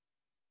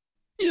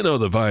You know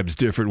the vibe's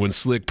different when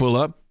Slick pull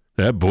up.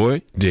 That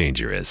boy,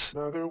 dangerous.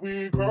 Now that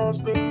we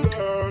crossed the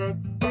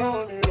line, I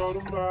don't need all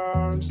the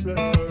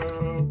myself.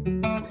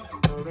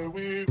 Now that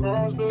we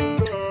crossed the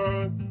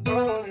line, I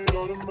don't need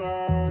all the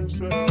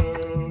myself.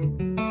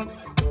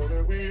 Now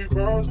that we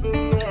crossed the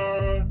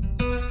line,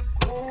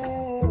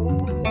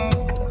 ooh.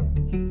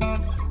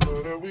 Now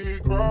that we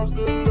crossed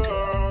the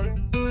line,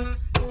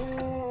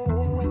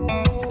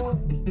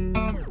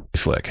 ooh.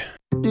 Slick.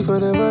 You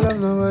could never love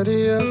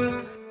nobody else.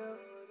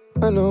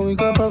 I know we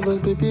got problems,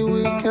 baby,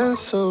 we can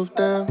solve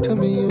them. Tell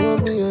me you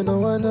want me and no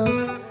one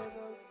else.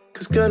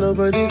 Cause girl,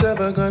 nobody's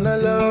ever gonna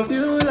love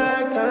you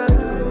like I do.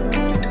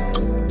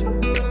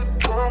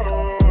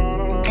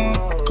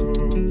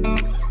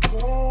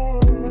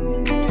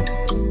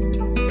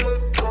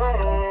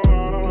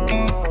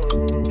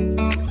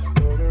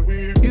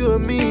 You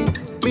and me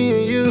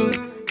and you,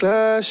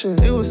 clashing.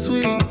 It was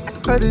sweet,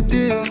 how did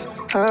this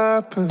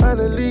happen?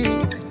 Finally,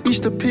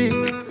 reached the peak,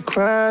 we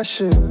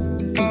crashing.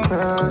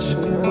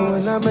 But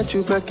when I met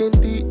you back in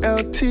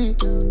DLT,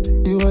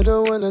 you were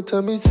the one that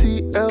told me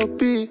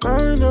CLB.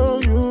 I know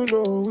you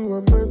know we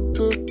were meant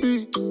to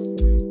be.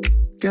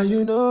 Girl,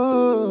 you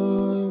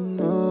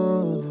know.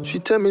 She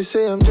tell me,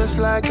 say I'm just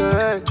like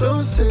her ex.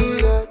 Don't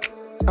say that.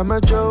 I'm a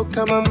joke,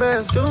 I'm a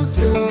mess. Don't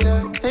say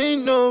that.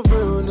 Ain't no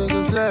real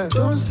niggas left.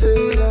 Don't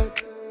say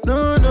that.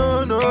 No.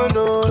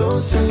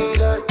 Don't say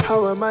that.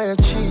 How am I a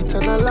cheat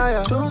and a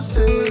liar? Don't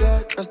say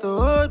that. That's the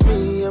old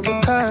me, I'm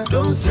retired.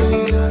 Don't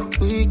say that.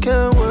 We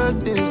can work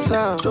this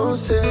out. Don't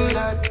say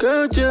that.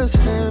 Girl, just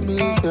hear me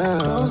out.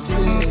 Don't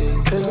say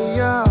that. Hear me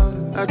out.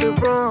 I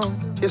did wrong.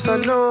 Yes, I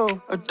know.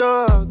 A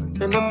dog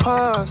in the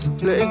past.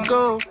 Let it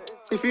go.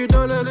 If you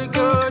don't let it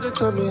go, then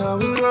tell me how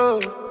we grow.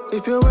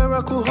 If you're where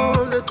I call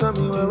home, then tell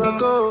me where I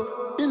go.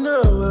 You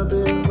know I've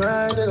been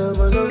riding, I'm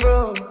on the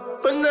road.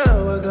 But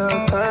now I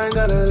got time,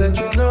 gotta let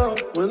you know.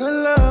 Wanna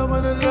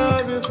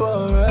love you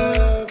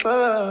forever.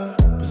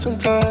 But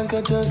sometimes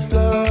I just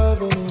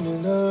love it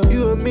enough.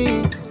 You and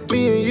me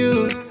and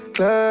you,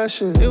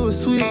 clashing. It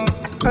was sweet,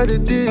 how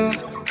did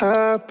this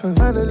happen?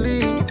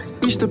 Finally,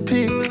 reached the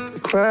peak, we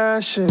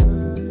crashing.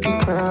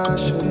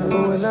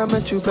 But when I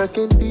met you back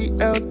in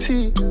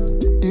DLT,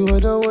 you were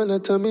the one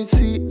that told me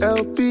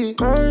CLB.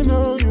 I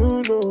know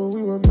you know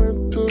we were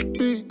meant to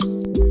be.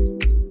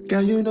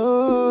 Girl, you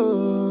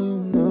know.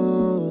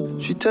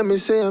 She tell me,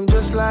 say I'm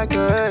just like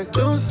her ex.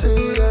 Don't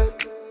say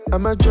that.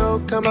 I'm a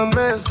joke, I'm a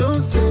mess.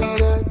 Don't say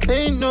that.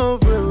 Ain't no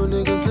real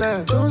niggas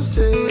left. Don't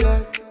say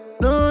that.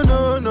 No.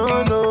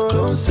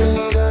 Don't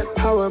say that.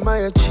 How am I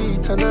a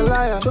cheat and a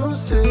liar? Don't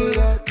say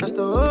that. That's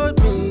the old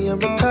me, I'm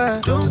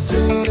retired. Don't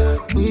say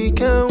that. We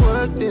can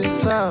work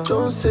this out.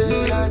 Don't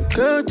say that.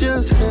 Girl,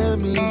 just hear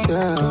me out.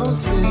 Don't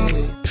say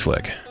it.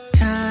 Slick.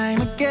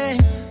 Time again,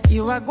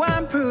 you are going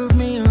to prove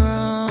me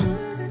wrong.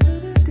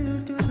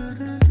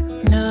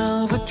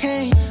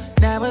 Novocaine,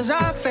 that was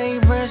our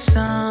favorite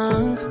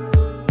song.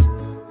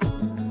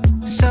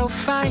 So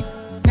fine,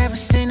 never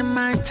seen in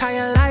my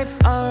entire life,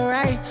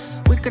 alright.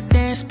 We could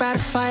dance by the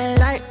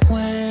firelight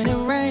when it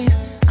rains.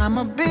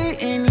 I'ma be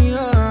in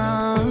your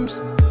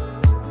arms.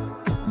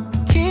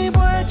 Keep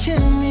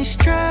watching me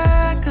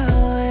struggle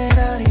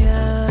without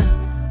you.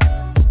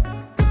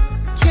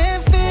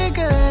 Can't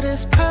figure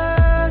this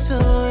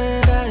puzzle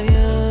without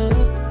you.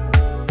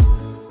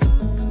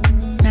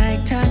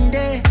 Nighttime,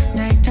 day.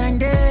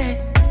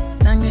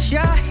 Long as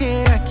you're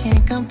here, I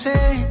can't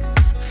complain.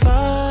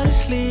 Fall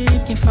asleep,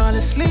 can't fall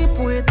asleep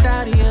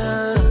without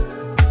you.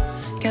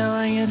 Girl,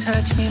 when you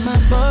touch me, my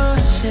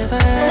bones shiver.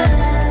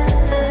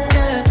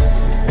 Yeah.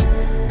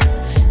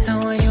 And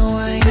when you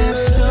wind up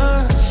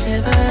slow,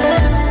 shiver.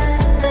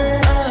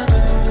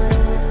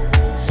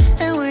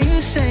 And when you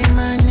say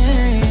my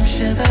name,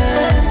 shiver.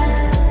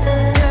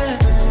 Yeah.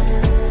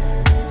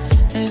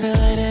 And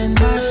feel it in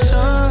my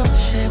soul,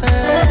 shiver.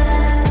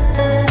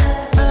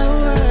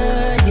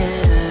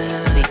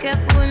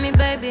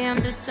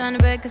 I'm just trying to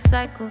break a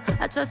cycle.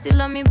 I trust you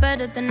love me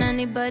better than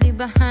anybody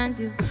behind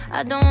you.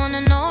 I don't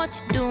wanna know what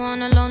you do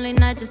on a lonely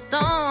night, just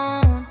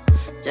don't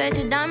trade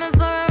your diamond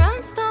for a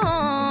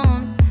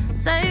rhinestone.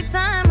 Take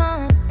time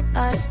on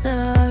our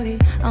story.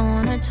 I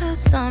wanna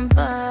trust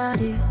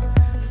somebody.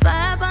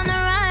 Fire up on the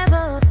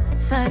rivals,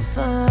 fight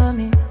for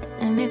me.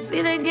 Let me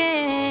feel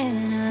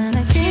again. And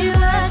I keep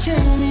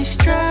watching me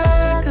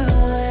struggle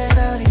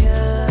without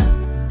you.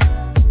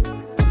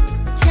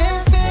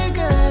 Can't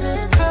figure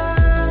this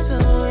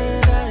puzzle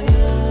without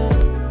you.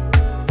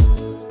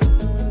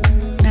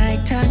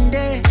 Nighttime,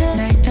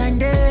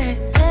 day.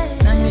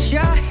 Long as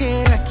you're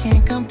here, I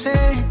can't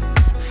complain.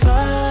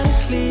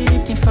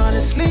 Can't fall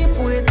asleep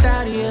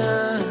without you.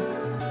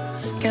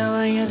 Girl,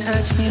 when you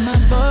touch me, my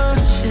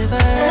bones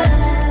shiver.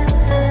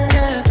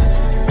 Yeah.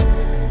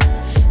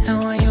 And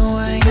when you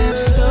wind up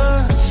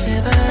slow,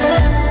 shiver.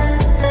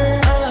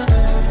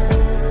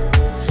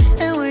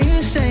 And when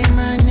you say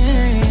my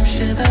name,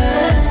 shiver.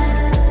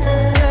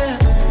 Yeah.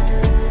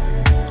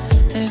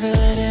 And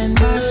feel it in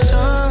my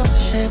soul,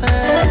 shiver.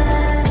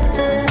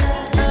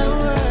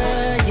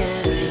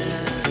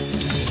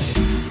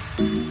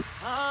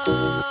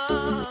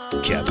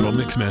 Capital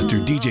Mixmaster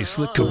DJ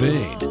Slick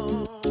Cobain.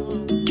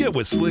 Get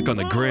with Slick on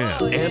the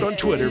gram and on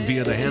Twitter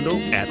via the handle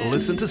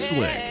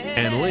 @ListenToSlick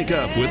and link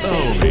up with the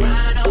homie.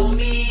 Ride on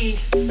me,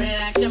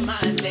 relax your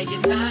mind, take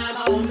your time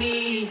on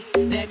me.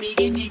 Let me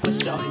get deeper,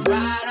 shorty,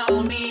 ride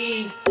on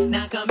me.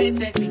 Now come and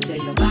text me till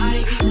your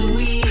body gets too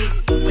weak.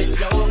 We're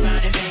slow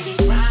grinding, baby,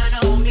 ride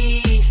on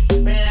me.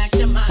 Relax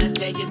your mind,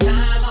 take your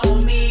time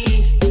on me.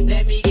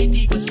 Let me get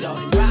deeper,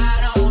 shorty,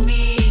 ride on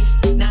me.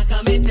 Now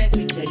come and text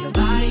me till your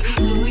body gets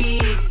too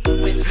weak.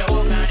 We're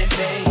slow grinding,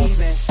 baby.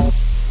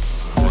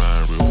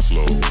 Grind real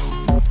slow.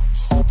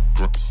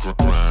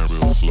 Grind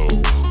real slow.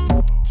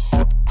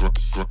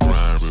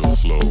 Grind real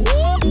slow.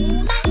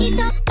 Back it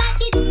up,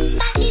 back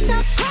it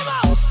up. Come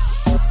on.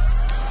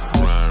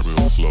 Grind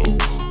real slow.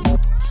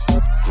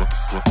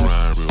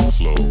 Grind real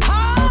slow.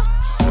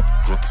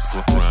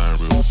 Grind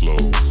real slow.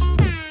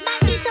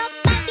 Back it up,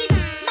 back it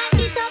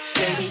up.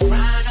 Baby,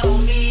 grind on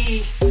me.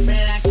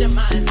 Relax your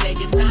mind, take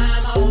your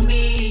time on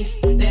me.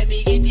 Let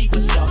me get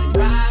deeper, shorty,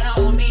 ride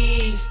on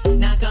me.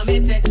 Now come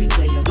and text me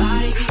till your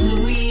body gets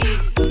too weak.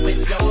 We're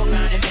slow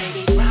grinding,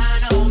 baby,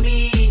 grind on me.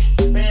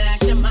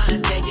 Relax your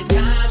mind, take your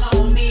time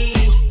on me.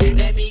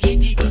 Let me get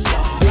deeper,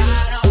 shorty,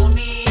 ride on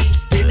me.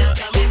 Now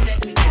come and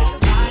text me till your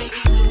body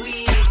gets too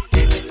weak.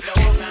 We're slow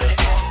grinding.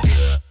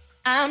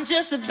 I'm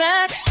just a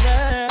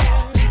bachelor.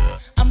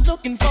 I'm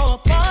looking for a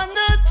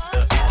partner,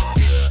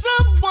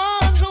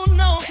 someone who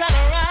knows how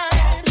to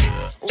ride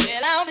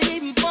without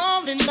even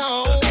falling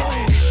on.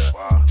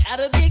 How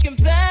to be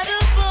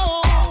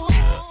compatible,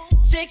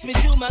 takes me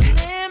to my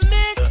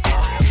limits.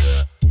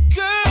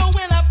 Girl,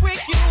 when I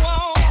break you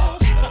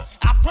off,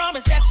 I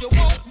promise that you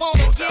won't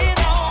wanna get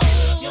on.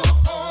 You're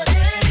on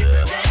it,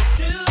 let's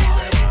do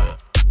it.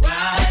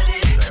 Ride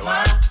it,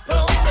 my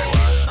pony,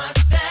 my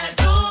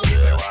saddle's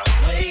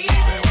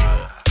waiting.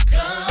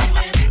 Come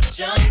and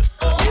jump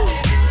on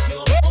it.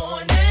 You're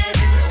on it,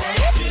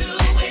 let's do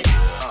it.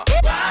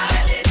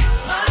 Ride it,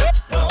 my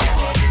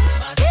pony,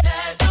 my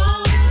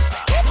saddle's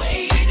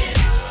waiting.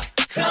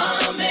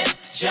 Come and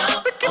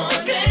jump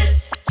on it.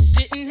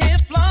 Sitting here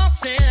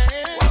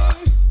flossing,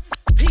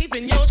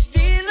 peeping your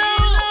stilo.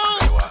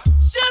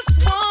 Just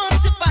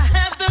once if I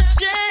had the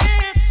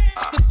chance,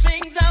 the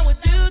things I would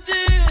do,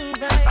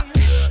 right?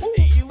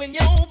 You and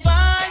your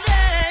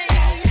body,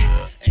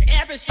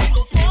 every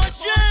single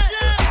portion,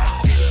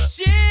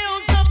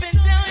 chills up and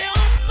down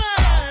your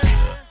spine.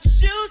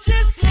 You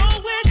just slow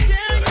it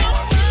down your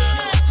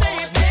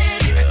spine,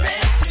 baby.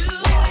 Let's do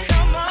it.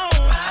 Come on,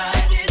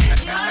 ride it,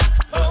 my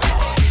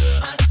pony,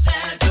 my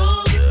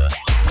saddle's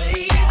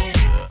waiting.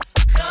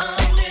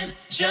 Come and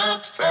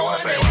jump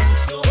on it.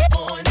 You're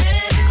on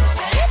it.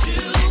 Let's do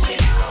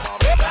it.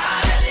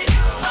 Ride it,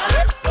 my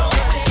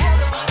pony,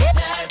 my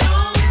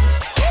saddle's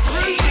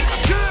waiting.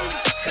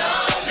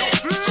 Come and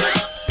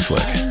jump.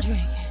 Slick.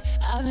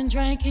 I've been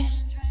drinking.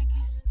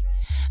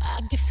 I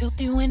get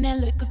filthy when that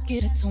liquor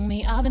get it to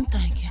me. I've been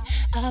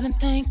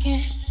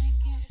thinking.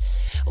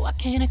 Why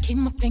can't I keep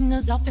my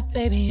fingers off it,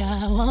 baby?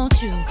 I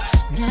want you,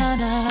 nah,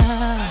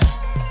 nah.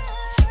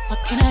 Why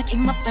can't I keep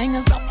my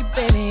fingers off you,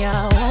 baby?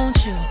 I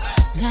want you,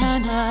 nah,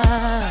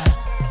 nah.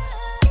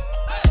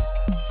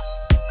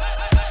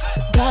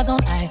 Cigars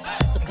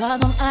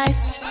on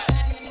ice.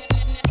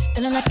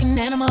 Feeling like an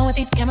animal with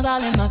these cameras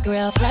all in my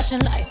grill.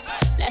 Flashing lights.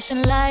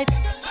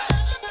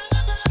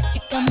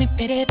 You got me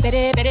pity,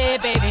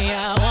 baby.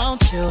 I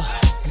want you,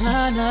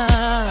 nah,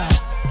 nah.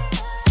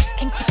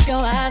 Can't keep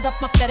your eyes off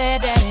my fetty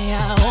daddy.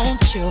 I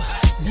want you,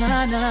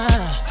 nah, nah.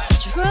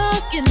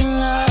 Drunk in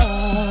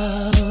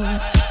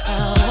love, I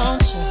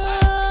want you.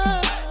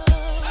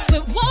 We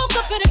woke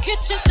up in the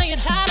kitchen saying,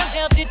 how the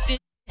hell did this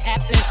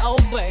happen? Oh,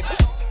 baby.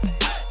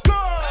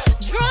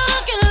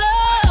 Drunk in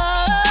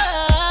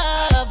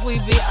love, we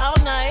be all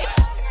night.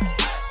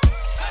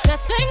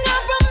 Last thing I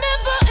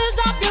remember is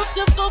our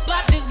beautiful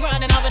bodies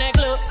grinding over that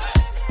club.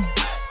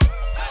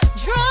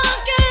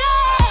 Drunk in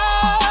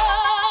love,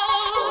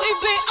 we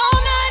be all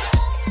night.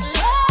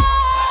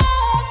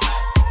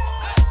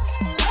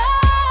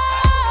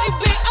 We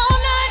be all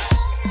night.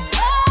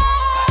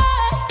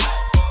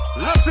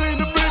 Let's see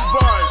the big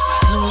boys.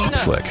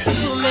 Slick.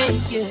 You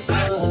make it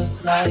look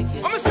like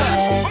it's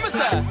I'm a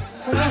side.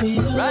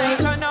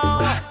 Right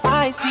now,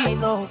 I see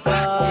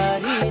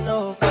nobody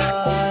no.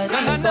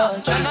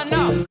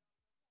 but you.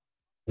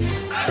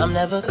 I'm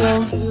never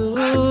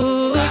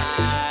confused.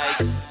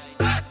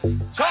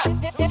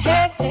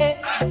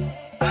 Hey,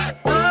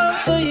 I'm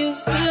so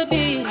used to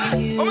being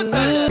you.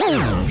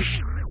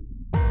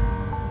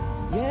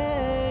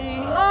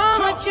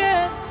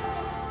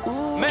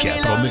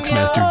 Capital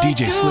Mixmaster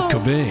DJ Slick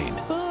Cobain.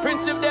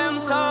 Prince of them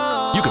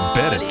songs. You can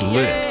bet it's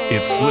lit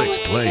if Slick's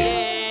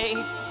playing.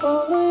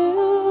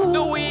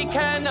 The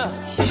weekend.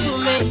 You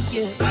make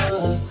it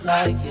look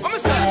like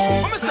it's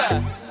I'm a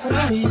side.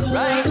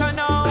 Right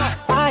now,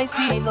 I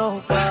see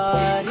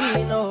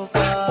nobody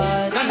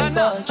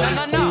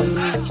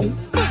but you.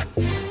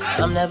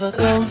 I'm never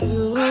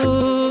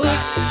confused.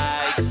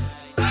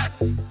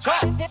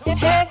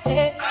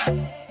 Hey,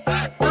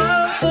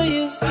 I'm so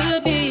used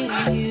to being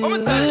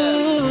you.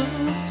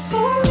 So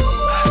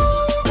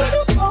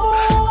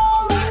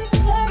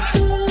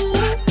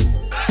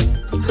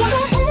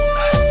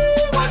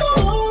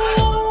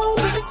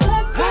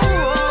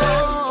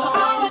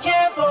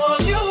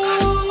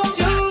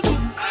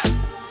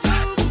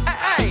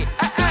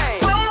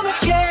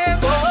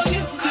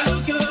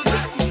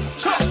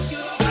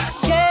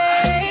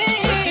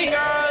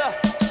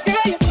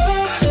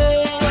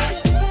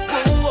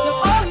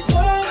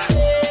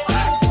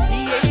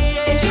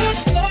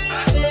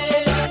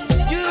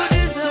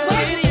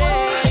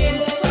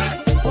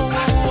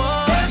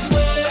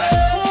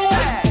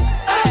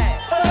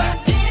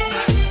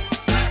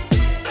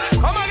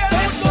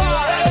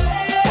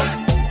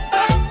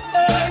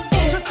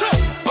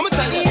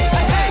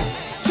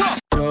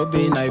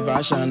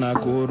Naivasha,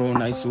 Nakuru,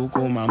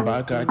 naisukuma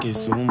mpaka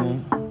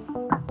Kisumu.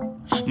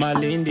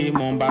 Malindi,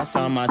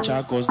 Mombasa,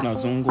 Machakos,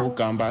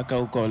 nazunguka mpaka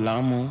uko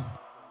Lamu.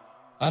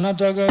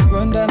 Anataka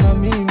kwenda na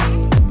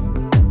mimi,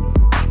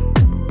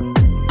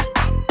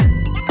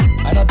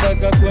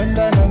 anataka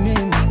kwenda na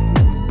mimi,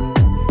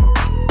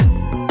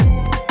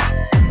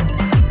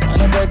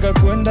 anataka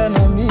kwenda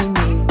na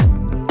mimi,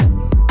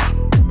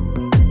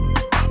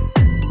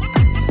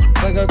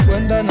 anataka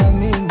kwenda na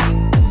mimi,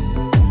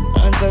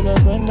 anataka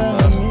kwenda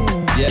na mimi.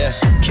 Yeah.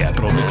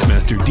 Capital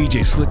Mixmaster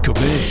DJ Slick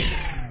Cobain.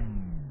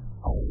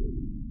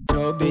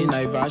 Nairobi,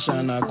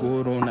 Naivasha,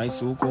 Nakuru,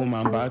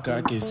 naisukuma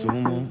mpaka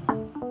Kisumu.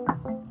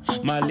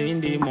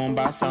 Malindi,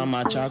 Mombasa,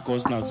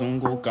 Machakos,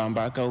 nazunguka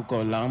mpaka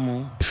uko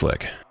Lamu.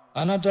 Slick.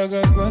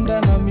 Anataka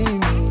kwenda na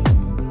mimi,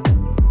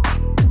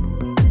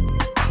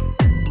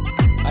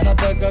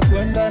 anataka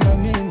kwenda na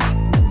mimi,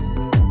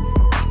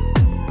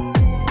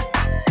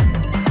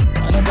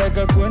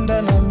 anataka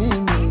kwenda na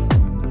mimi,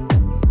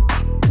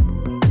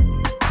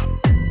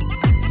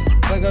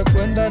 anataka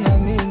kwenda na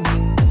mimi,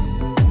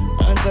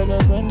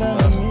 anataka kwenda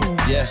na mimi.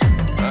 Yeah,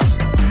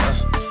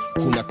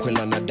 kuna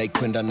kwela nadai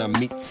kwenda na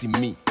mixi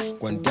mi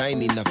kwa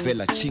ndaini na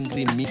vela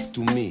chingri miss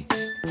to me.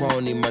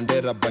 Kwao ni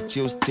Mandera but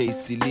you stay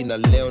silly. Na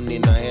leo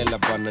nina hela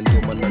bana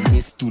ndio mana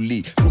miss to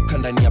lee. Ruka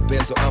ndani ya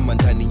benzo ama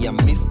ndani ya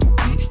miss to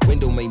be.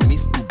 Wende umai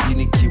miss to be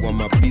nikiwa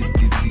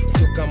mabistizi.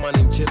 Sio kama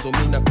ni mchezo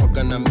mina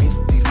kwaga na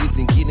mystery.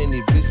 Zingine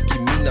ni risky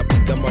mina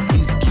piga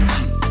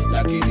mabiskiji.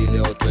 Lakini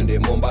leo twende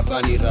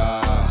Mombasa ni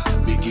raha.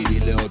 Bikini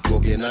leo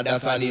tuoge na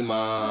dasani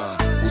ma.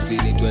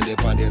 Usini twende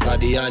pande za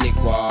Diani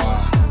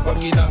kwa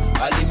kina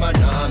Alima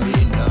na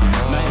Amina.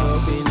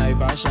 Nairobi,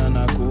 Naivasha,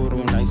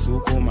 Nakuru,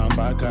 naisukuma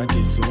mpaka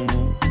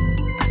Kisumu.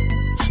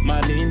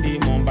 Malindi,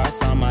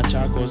 Mombasa,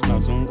 Machakos,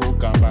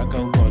 nazunguka mpaka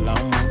uko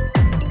Lamu.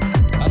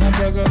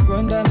 Anataka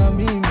kwenda na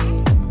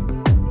mimi,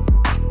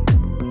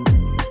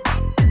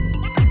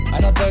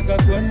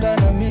 anataka kwenda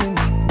na mimi,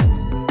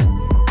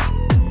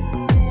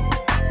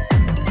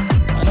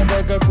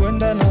 anataka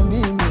kwenda na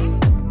mimi,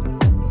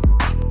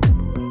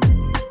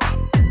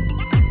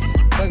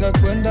 anataka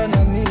kwenda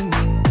na mimi,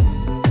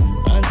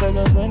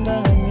 anataka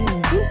kwenda na mimi.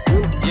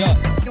 Yeah.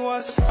 You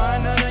was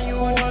finer than you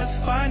was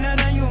finer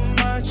than you,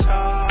 my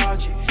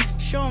charge.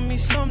 Show me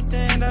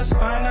something that's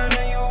finer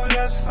than you,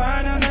 that's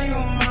finer than you,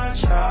 my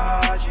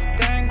charge.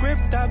 Then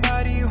grip that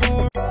body,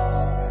 who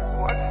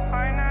what's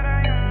finer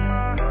than you,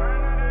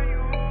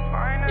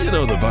 my You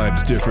know the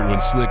vibe's different when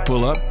Slick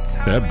pull up.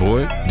 That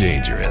boy,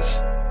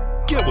 dangerous.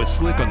 Get with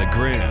Slick on the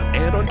gram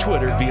and on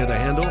Twitter via the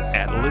handle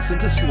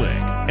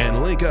 @ListenToSlick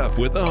and link up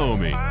with the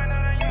homie.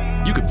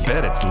 You can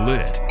bet it's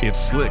lit if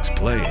Slick's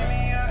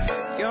playing.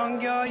 young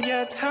girl,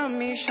 yeah, tell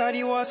me,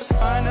 shawty was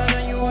finer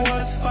than you,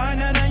 was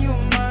finer than you,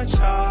 my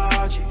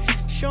charge.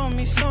 Show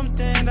me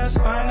something that's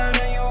finer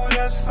than you,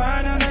 that's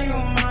finer than you,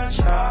 my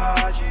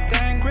charge.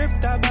 Then grip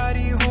that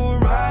body, who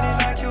ride it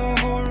like you,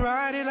 who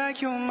ride it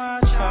like you, my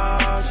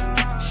charge.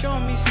 Show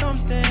me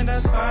something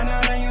that's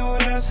finer than you,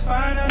 that's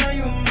finer than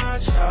you, my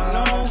charge.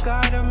 No,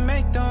 gotta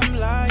make them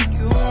like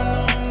you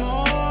no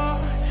more.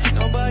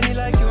 Nobody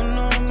like you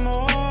no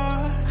more.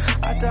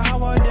 Hata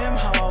hawa dem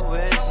hawa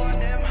wezi,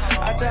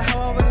 hata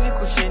hawa wezi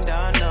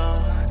kushindana.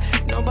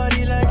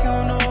 Nobody like you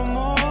no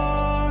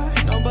more.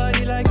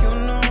 Nobody like you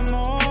no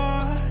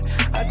more.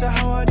 Hata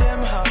hawa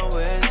dem hawa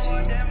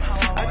wezi,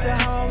 hata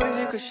hawa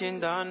wezi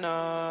kushindana.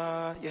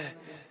 Yeah.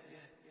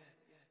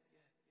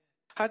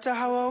 Hata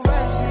hawa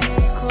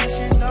wezi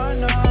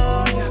kushindana.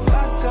 Yeah,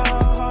 black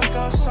girl, hot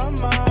girl,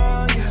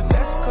 summer. Yeah,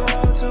 let's go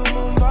to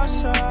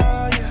Mombasa.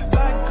 Yeah,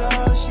 black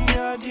girl, she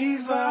a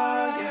diva.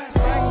 Yeah,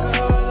 fine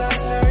girl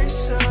like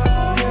Larissa.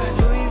 Yeah,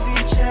 Louis V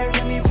check,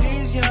 let me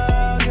please ya.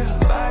 Yeah,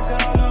 bad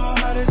girl know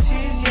how to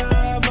tease ya.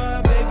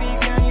 But baby,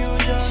 can you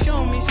just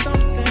show me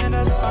something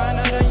that's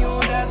finer than you,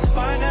 that's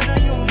finer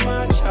than you,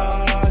 my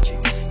charge.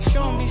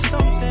 Show me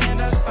something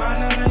that's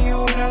finer than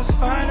you, that's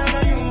finer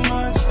than you,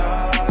 my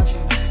charge.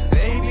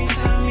 Baby,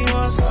 tell me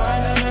what's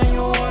finer than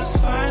you, what's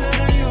finer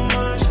than you,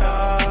 my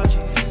charge.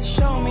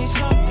 Show me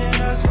something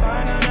that's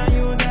finer than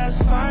you, that's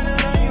finer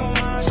than you,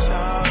 my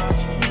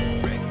charge.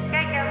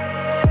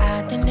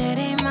 I think that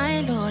ain't my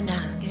Luna.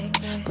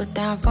 Put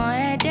down for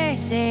a day,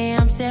 say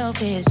I'm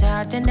selfish.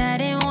 I think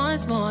that ain't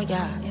once more,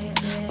 yeah.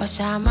 Wash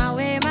out my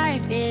way, my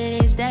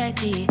feelings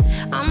dirty.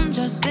 I'm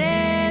just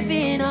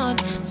living on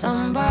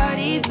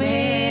somebody's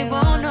wave.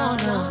 Oh no,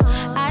 no,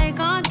 I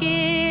can't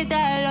get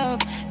that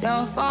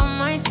love for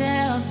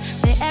myself.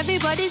 Say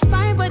everybody's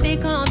fine, but they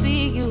can't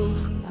be you.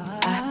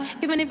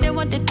 Even if they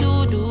wanted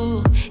to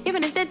do,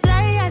 even if they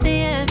try, I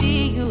say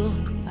envy you.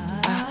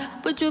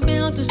 But you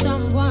belong to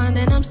someone,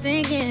 and I'm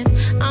singing.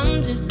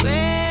 I'm just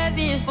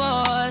craving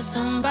for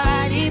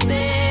somebody,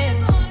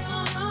 babe.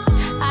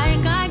 I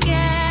can't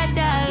get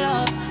that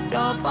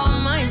love for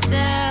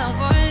myself.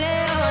 Ole,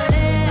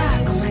 ole.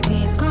 Back on my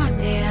teens, gonna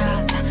stay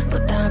house.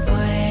 Put down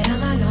for it,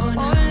 I'm alone.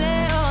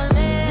 Ole,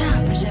 ole.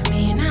 Nah, pressure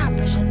me, nah,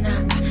 pressure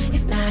nah.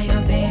 If not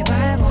your babe,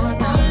 I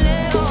won't. Ole,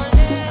 ole.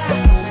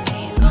 Back on my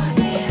teens, gonna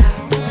stay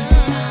house.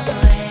 Put down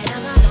for it,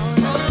 I'm alone.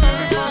 Ole,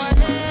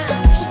 ole. Nah,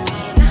 pressure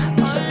me, nah,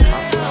 pressure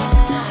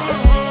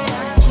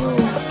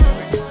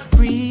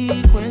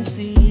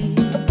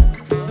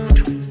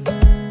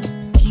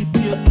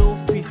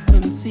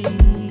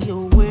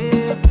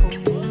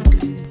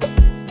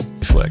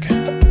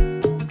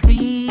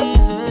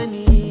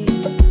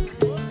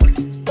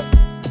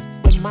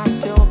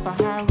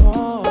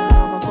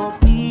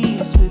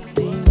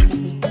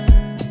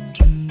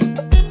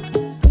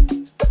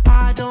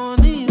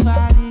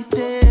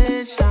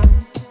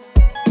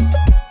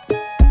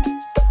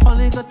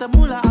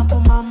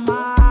my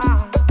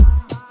mind.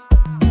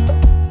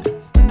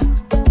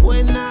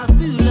 When I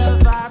feel the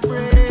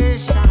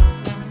vibration,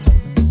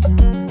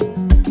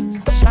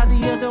 shawty,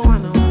 you're the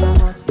one I wanna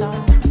hold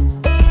down.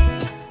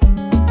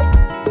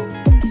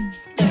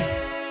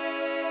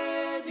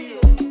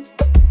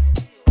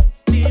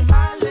 Be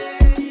my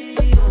lady,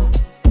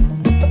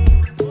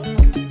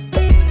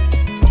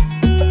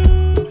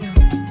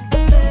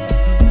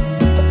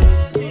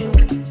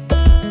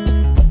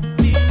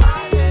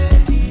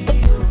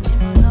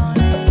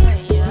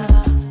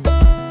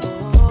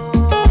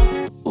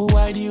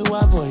 Why do you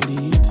avoid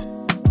it?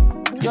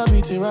 You're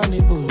beating around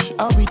the bush,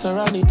 I'll beat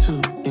around it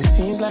too. It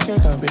seems like you're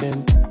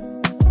confident,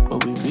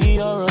 but we be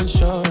all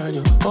unsure and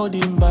you're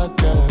holding back,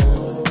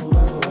 girl.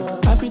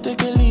 Have you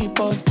take a leap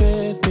of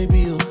faith,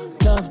 baby? Oh,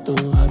 love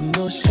though, I'm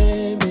no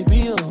shame,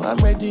 baby. Oh, I'm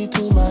ready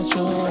to match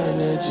your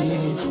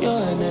energy,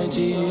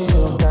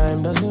 oh.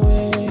 Time doesn't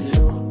wait,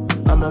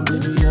 I'm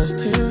oblivious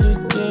till the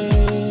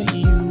day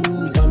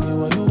you tell me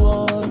what you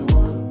want.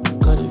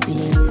 Got a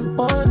feeling we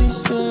want the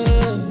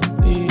same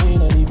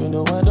thing, and even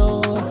though I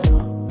don't,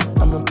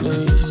 I'ma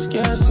play this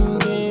guessing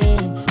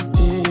game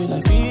till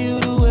I feel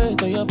the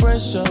weight of your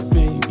pressure,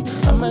 baby.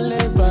 I'ma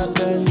lay back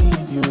and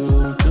leave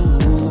you too.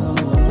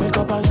 Wake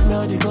up and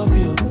smell the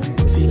coffee.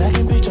 See, like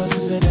in pictures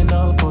isn't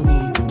enough for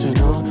me to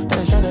know that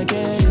you're trying to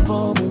get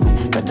involved with me.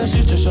 Better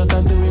shoot your shot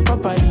and do it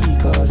properly,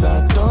 cause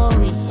I don't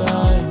read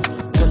signs.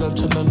 Girl, I'm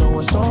trying to know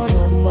what's on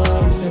your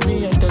mind. Send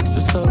me a text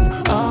or something,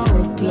 I'll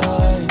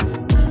reply.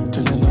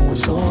 Till I know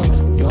what's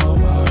on your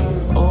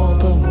mind.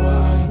 Open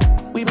wide.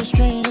 We've been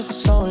strangers for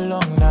so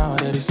long now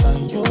that it's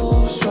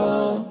unusual.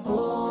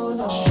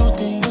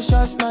 Shooting your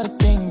shots not a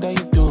thing that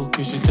you do,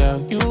 cause you tell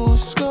you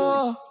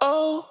score.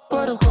 Oh,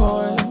 but of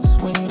course,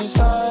 when you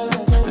decide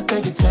to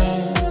take a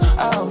chance,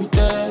 I'll be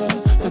there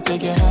to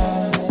take your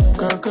hand.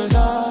 Girl, cause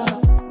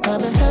I've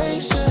been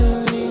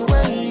patiently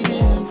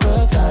waiting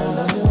for time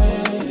doesn't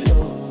wait.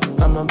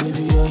 I'm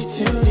oblivious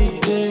till the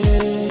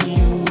day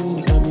you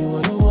tell me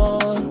what you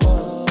want.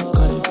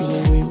 Got a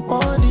feeling we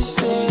want the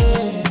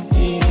same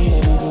thing,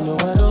 and even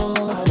though I don't,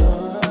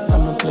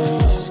 I'ma play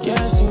this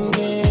guessing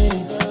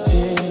game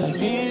till I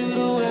feel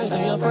the weight of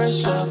your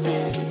pressure,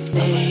 baby.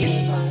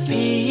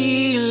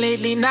 Baby,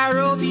 lately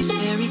Nairobi's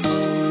very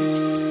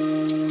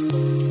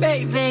cold.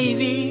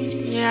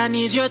 Baby, yeah, I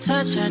need your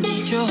touch, I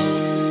need your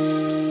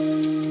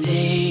hold.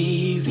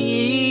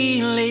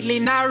 Baby, lately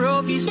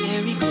Nairobi's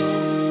very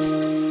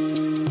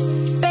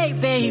cold.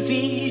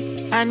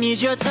 Baby, I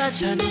need your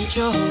touch, I need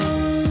your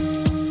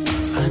hold.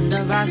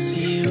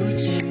 Andavasi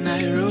uche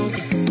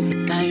Nairobi,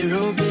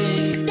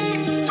 Nairobi.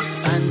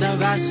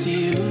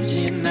 Andavasi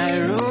uche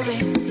Nairobi,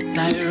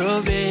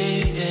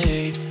 Nairobi.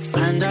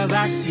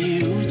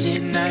 Andavasi uche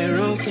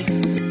Nairobi,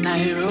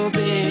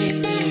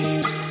 Nairobi.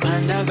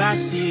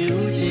 Andavasi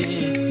uche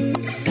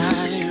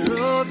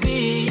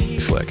Nairobi.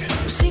 Slick.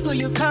 Single,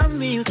 you come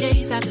me, you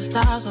gaze at the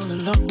stars all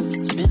alone.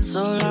 It's been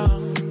so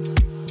long.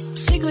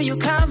 Single, you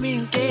come me,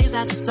 you gaze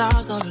at the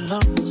stars all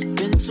alone. It's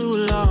been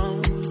too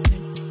long.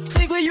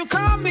 Single, you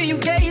come me, you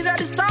gaze at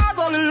the stars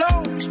all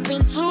alone. It's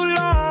been too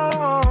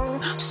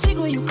long.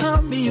 Single, you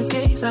come me, you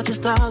gaze at the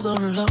stars all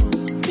alone.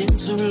 It's been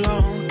too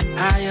long.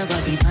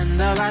 Ayabasi,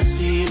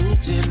 Andavasi,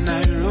 Uche,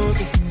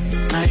 Nairobi,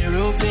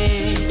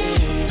 Nairobi.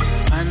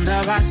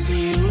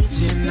 Andavasi,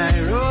 Uche,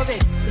 Nairobi,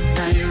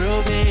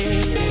 Nairobi.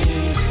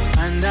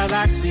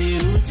 Andavasi,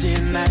 Uche,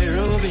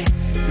 Nairobi,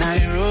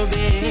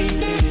 Nairobi.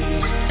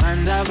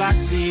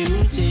 Andavasi,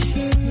 Uche,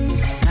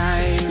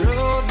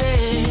 Nairobi.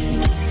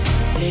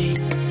 Hey,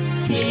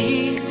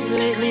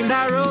 lately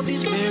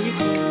Nairobi's very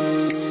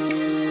cold.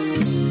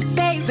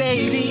 Hey,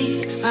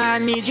 baby, I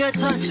need your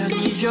touch, I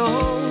need your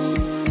hold.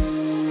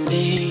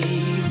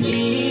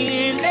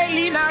 Baby,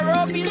 lately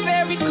Nairobi's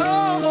very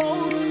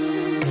cold.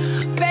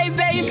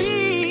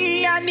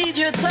 Baby, I need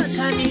your touch,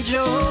 I need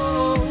your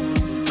hold.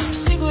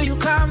 Single, you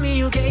call me,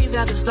 you gaze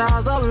at the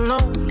stars all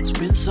alone. It's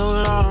been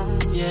so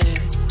long, yeah.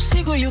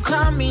 Single, you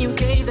call me, you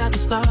gaze at the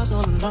stars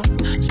all alone.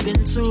 It's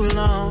been too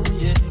long,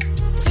 yeah.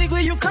 Single,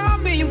 you call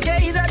me, you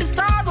gaze at the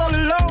stars all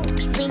alone.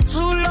 It's been too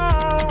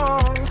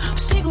long.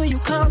 Single, you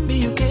call me,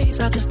 you gaze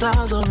at the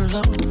stars all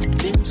alone.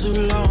 It's been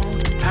too long.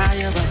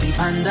 Ayabasi,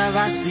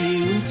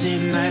 Pandavasi, Uche,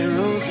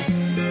 Nairobi,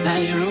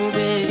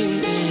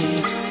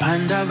 Nairobi.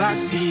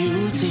 Pandavasi,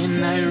 Uche,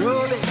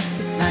 Nairobi,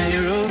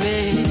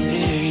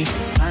 Nairobi.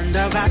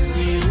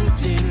 Pandavasi,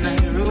 Uche,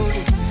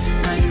 Nairobi,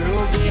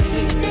 Nairobi.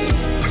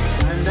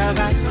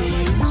 Pandavasi,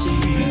 Uche,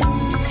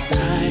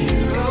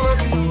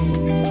 Nairobi.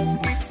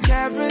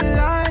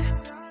 Caroline,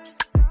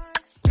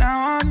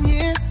 now I'm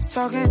here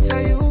talking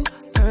to you,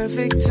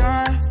 perfect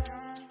time.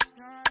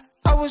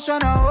 I was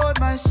tryna hold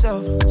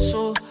myself,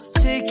 so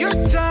take your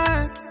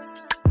time.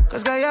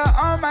 Cause girl, you're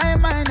on my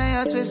mind and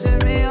you're twisting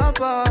me up.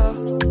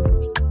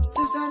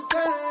 Twist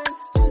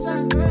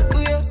and turn,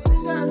 ooh yeah.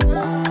 I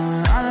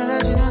know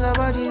that you know that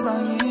body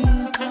banging.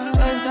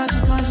 Every time she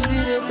comes, she see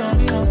it turn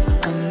me on.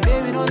 And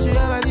baby, don't you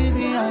ever leave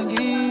me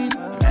hanging.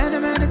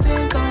 Many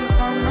things don't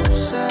come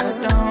upside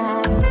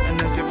down.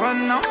 And if you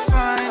run, I'll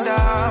find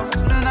out.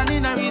 Then I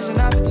need a reason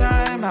at the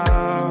time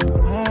out.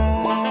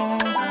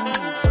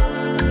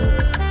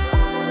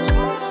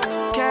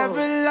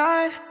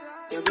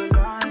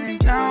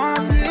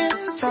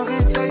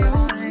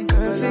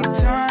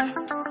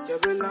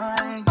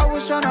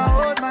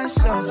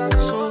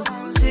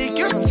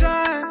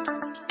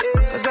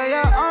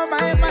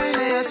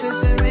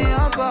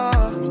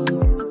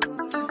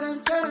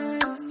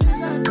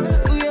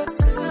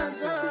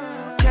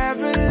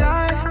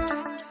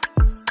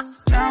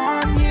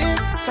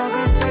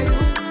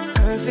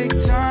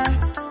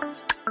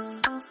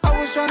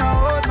 just tryna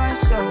hold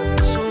myself.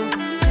 So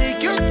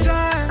take your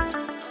time,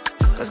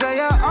 cause girl,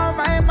 you're on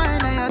my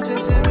mind and you're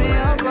twisting me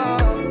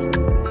apart.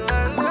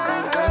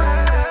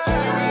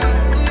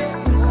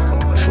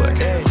 Slick.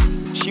 Hey,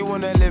 she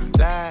wanna live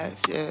life,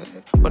 yeah.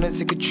 Wanna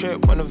take a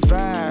trip, wanna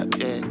vibe,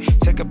 yeah.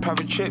 Take a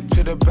private trip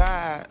to the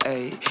bar,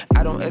 ayy.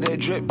 I don't let it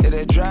drip, let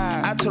it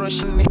dry. I told her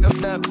she nigga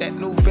flip that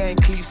new Van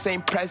Cleef,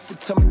 same price, so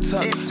tell me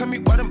tough. Hey, tell me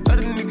why them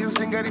other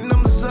niggas ain't got their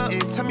numbers up. Hey,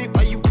 tell me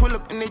why you pull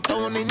up and they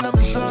throwin' their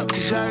numbers up.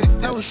 Cause you already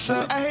know what's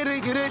up. I hate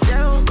to get it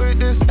down with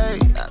this,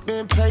 ayy. I've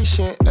been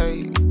patient,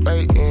 ayy.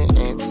 Waiting,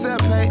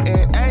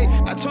 anticipating,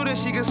 ayy. I told her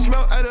she could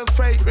smell other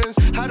fragrance.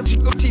 How the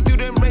fuck she through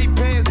them Ray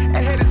Bans? I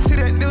headed to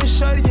that little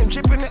shorty, I'm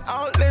dripping it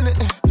all in it.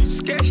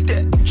 Sketch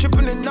that,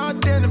 tripping it all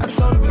denim. I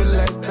told her,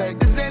 like,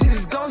 this end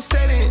is gon'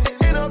 set in.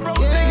 Ain't no broke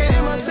nigga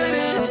in my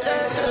setting.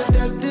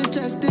 Step to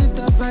trust it,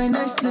 I find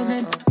next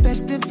linen.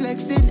 Best in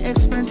flexing,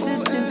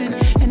 expensive living.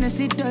 And I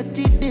see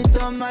dirty did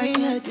on my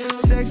head.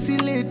 Sexy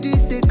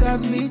ladies, they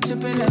got me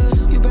tripping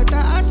like. You better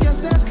ask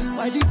yourself,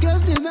 why the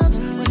girls they melt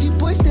when the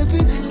boys step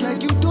in? It's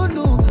like you don't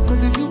know.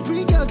 Cause if you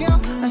bring your girl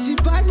and she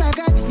bad my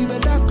guy, you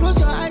better close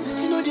your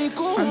eyes, you know they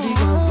go. I'm the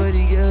one for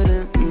the girl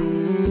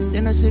them.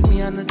 Then I save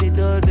me, I know they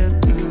do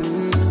them.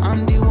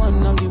 I'm the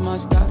one, I'm the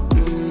master.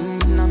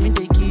 Now me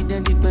they key,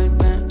 then the bang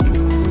bang.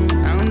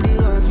 I'm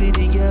the one for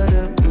the girl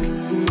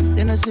them.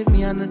 Then I save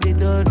me, I know they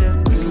do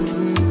them.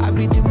 I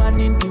be the man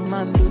in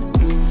demand.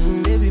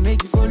 Baby,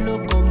 make you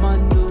follow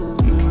commando.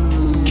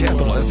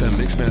 Capital FM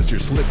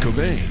Mixmaster Slick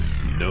Cobain.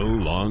 No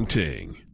long ting.